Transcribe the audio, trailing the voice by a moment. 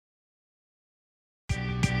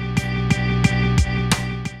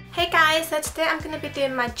So today I'm going to be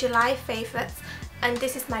doing my July favourites, and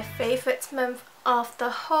this is my favourite month of the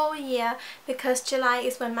whole year because July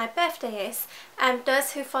is when my birthday is. And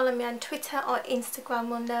those who follow me on Twitter or Instagram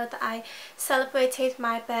will know that I celebrated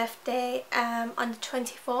my birthday on the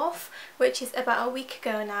 24th, which is about a week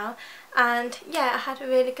ago now. And yeah, I had a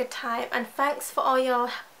really good time, and thanks for all your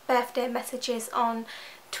birthday messages on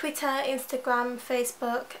Twitter, Instagram,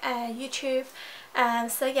 Facebook, YouTube.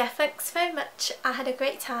 So yeah, thanks very much. I had a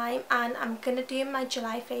great time, and I'm gonna do my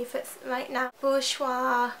July favourites right now.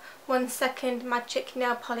 Bourjois 1 Second Magic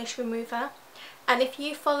Nail Polish Remover. And if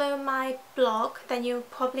you follow my blog, then you'll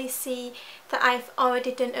probably see that I've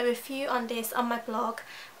already done a review on this on my blog,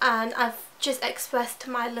 and I've just expressed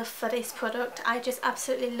my love for this product. I just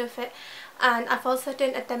absolutely love it. And I've also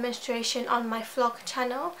done a demonstration on my vlog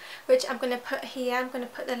channel, which I'm going to put here. I'm going to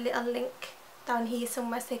put the little link down here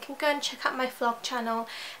somewhere so you can go and check out my vlog channel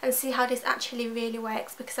and see how this actually really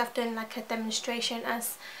works, because I've done like a demonstration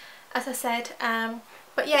as I said.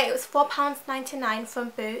 But yeah, it was £4.99 from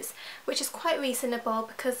Boots, which is quite reasonable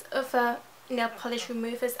because other nail polish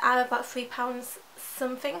removers are about £3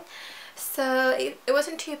 something. So it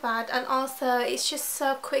wasn't too bad, and also it's just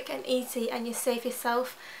so quick and easy, and you save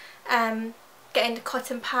yourself getting the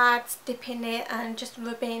cotton pads, dipping it and just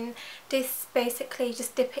rubbing. This basically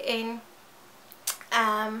just dip it in,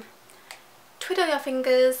 twiddle your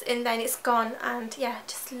fingers and then it's gone. And yeah,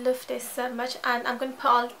 just love this so much, and I'm going to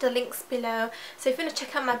put all the links below, so if you want to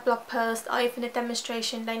check out my blog post or even a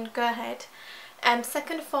demonstration, then go ahead.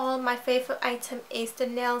 Second of all, my favourite item is the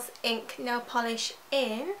Nails Ink nail polish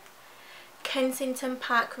in Kensington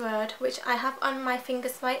Park Road, which I have on my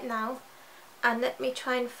fingers right now. And let me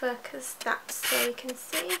try and focus that so you can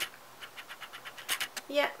see.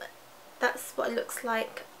 Yep, that's what it looks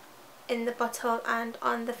like in the bottle and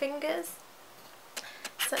on the fingers.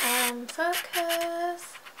 So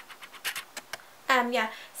focus. Yeah,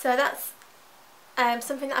 so that's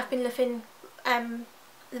something that I've been loving.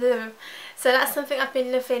 So that's something I've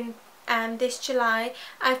been loving this July.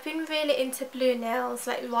 I've been really into blue nails,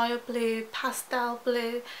 like royal blue, pastel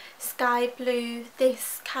blue, sky blue,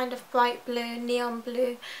 this kind of bright blue, neon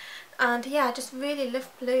blue, and yeah, I just really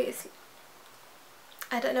love blue.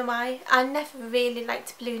 I don't know why. I never really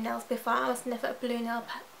liked blue nails before. I was never a blue nail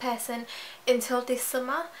person until this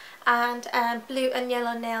summer, and blue and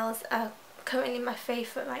yellow nails are currently my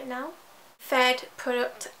favourite right now. Third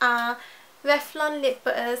product are Revlon lip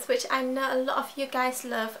butters, which I know a lot of you guys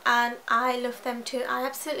love, and I love them too. I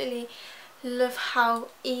absolutely love how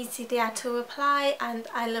easy they are to apply, and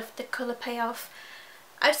I love the colour payoff.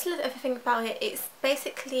 I just love everything about it. It's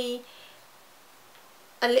basically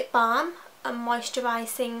a lip balm, a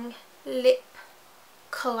moisturising lip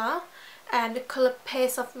colour, and the colour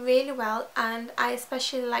pays off really well, and I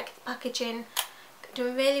especially like the packaging. They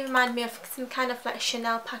really remind me of some kind of like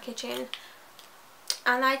Chanel packaging,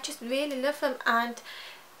 and I just really love them. And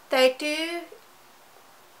they do,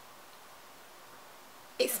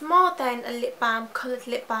 it's more than a lip balm, coloured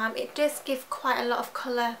lip balm. It does give quite a lot of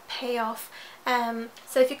colour payoff.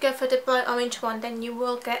 So if you go for the bright orange one, then you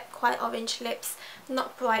will get quite orange lips.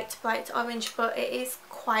 Not bright orange, but it is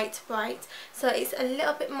quite bright. So it's a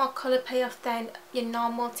little bit more colour payoff than your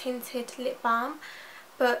normal tinted lip balm,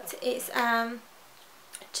 but it's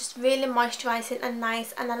just really moisturising and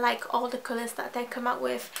nice, and I like all the colours that they come out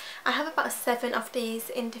with. I have about 7 of these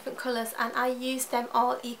in different colours, and I use them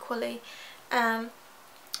all equally. But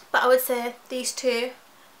I would say these two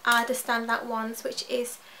are the standout ones, which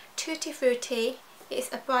is Tutti Frutti.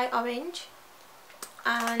 It's a bright orange,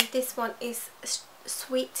 and this one is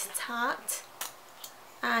Sweet Tart,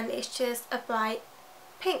 and it's just a bright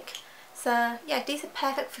pink. So yeah, these are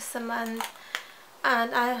perfect for summer, and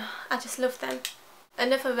I just love them.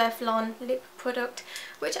 Another Revlon lip product,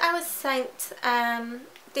 which I was sent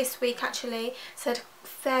this week actually, so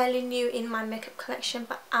fairly new in my makeup collection,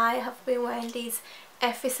 but I have been wearing these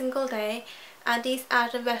every single day, and these are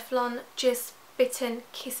the Revlon Just Bitten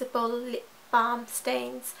Kissable Lip Balm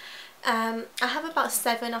Stains. I have about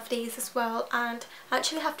 7 of these as well, and I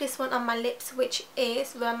actually have this one on my lips, which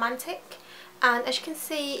is Romantic, and as you can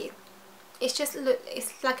see, it's just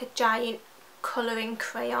it's like a giant colouring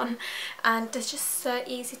crayon, and they're just so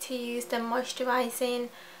easy to use. They're moisturising,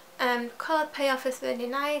 colour payoff is really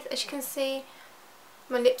nice. As you can see,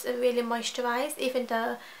 my lips are really moisturised even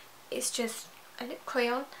though it's just a lip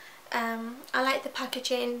crayon. I like the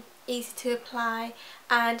packaging, easy to apply,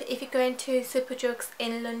 and if you're going to Superdrugs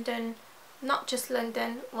in London, not just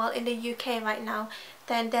London, well in the UK right now,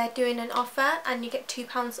 then they're doing an offer and you get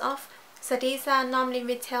 £2 off. So these are normally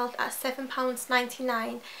retailed at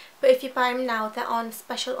 £7.99, but if you buy them now they're on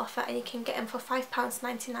special offer and you can get them for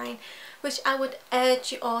 £5.99, which I would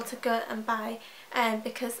urge you all to go and buy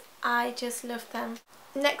because I just love them.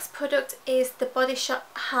 Next product is the Body Shop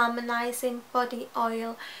Harmonizing Body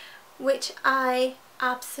Oil, which I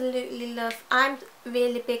absolutely love. I'm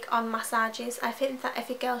really big on massages. I think that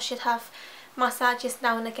every girl should have massages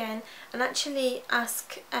now and again, and actually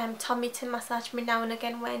ask Tommy to massage me now and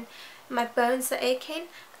again when my bones are aching,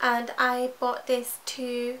 and I bought this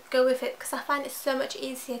to go with it because I find it so much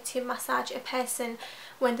easier to massage a person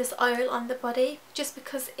when there's oil on the body, just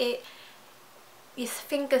because your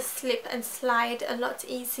fingers slip and slide a lot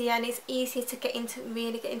easier and it's easier to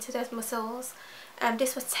really get into those muscles.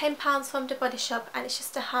 This was £10 from the Body Shop, and it's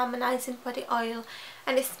just a harmonizing body oil,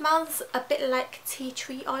 and it smells a bit like tea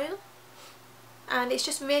tree oil, and it's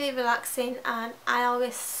just really relaxing, and I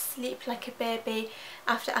always sleep like a baby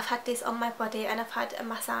after I've had this on my body and I've had a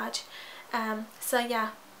massage. So yeah,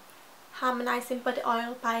 harmonizing body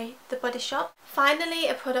oil by the Body Shop. Finally,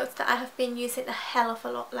 a product that I have been using a hell of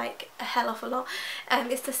a lot,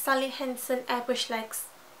 it's the Sally Hansen airbrush legs,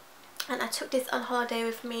 and I took this on holiday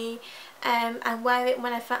with me and wear it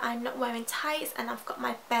whenever I'm not wearing tights and I've got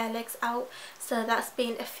my bare legs out. So that's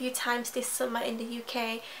been a few times this summer in the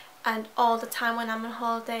UK, and all the time when I'm on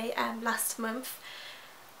holiday last month.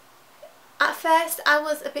 At first I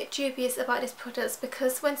was a bit dubious about this product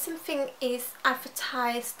because when something is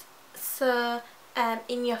advertised so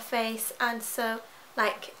in your face and so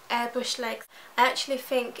like airbrush legs, I actually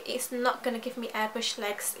think it's not going to give me airbrush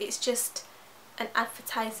legs, it's just an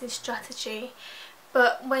advertising strategy.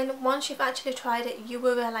 But once you've actually tried it, you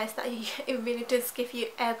will realise that it really does give you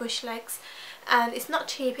airbrush legs, and it's not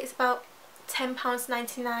cheap. It's about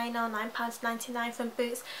 £10.99 or £9.99 from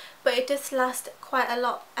Boots, but it does last quite a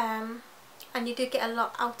lot, and you do get a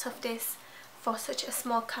lot out of this for such a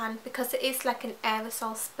small can because it is like an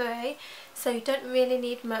aerosol spray, so you don't really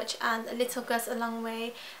need much and a little goes a long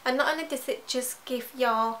way. And not only does it just give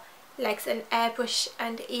your legs an airbrush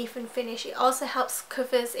and even finish, it also helps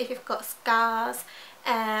covers if you've got scars,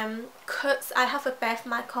 cuts. I have a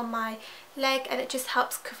birthmark on my leg and it just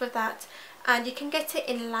helps cover that, and you can get it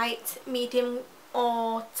in light, medium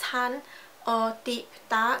or tan or deep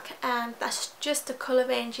dark, and that's just the colour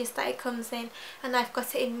ranges that it comes in, and I've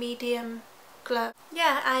got it in medium glow.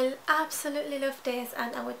 Yeah, I absolutely love this,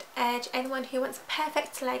 and I would urge anyone who wants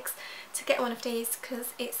perfect legs to get one of these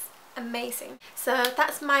because it's amazing. So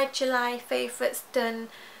that's my July favourites done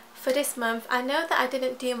for this month. I know that I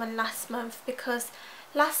didn't do one last month because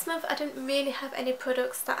last month I didn't really have any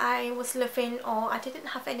products that I was loving, or I didn't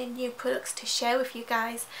have any new products to share with you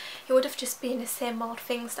guys. It would have just been the same old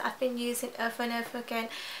things that I've been using over and over again,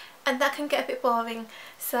 and that can get a bit boring.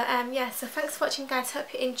 So yeah, so thanks for watching guys.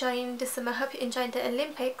 Hope you're enjoying the summer, hope you're enjoying the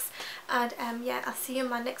Olympics, and yeah, I'll see you in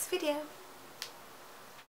my next video.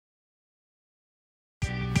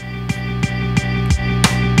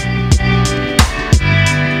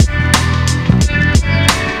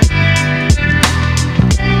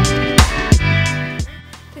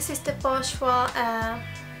 This is the Bourjois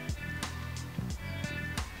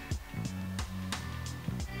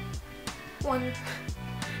one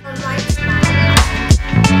light.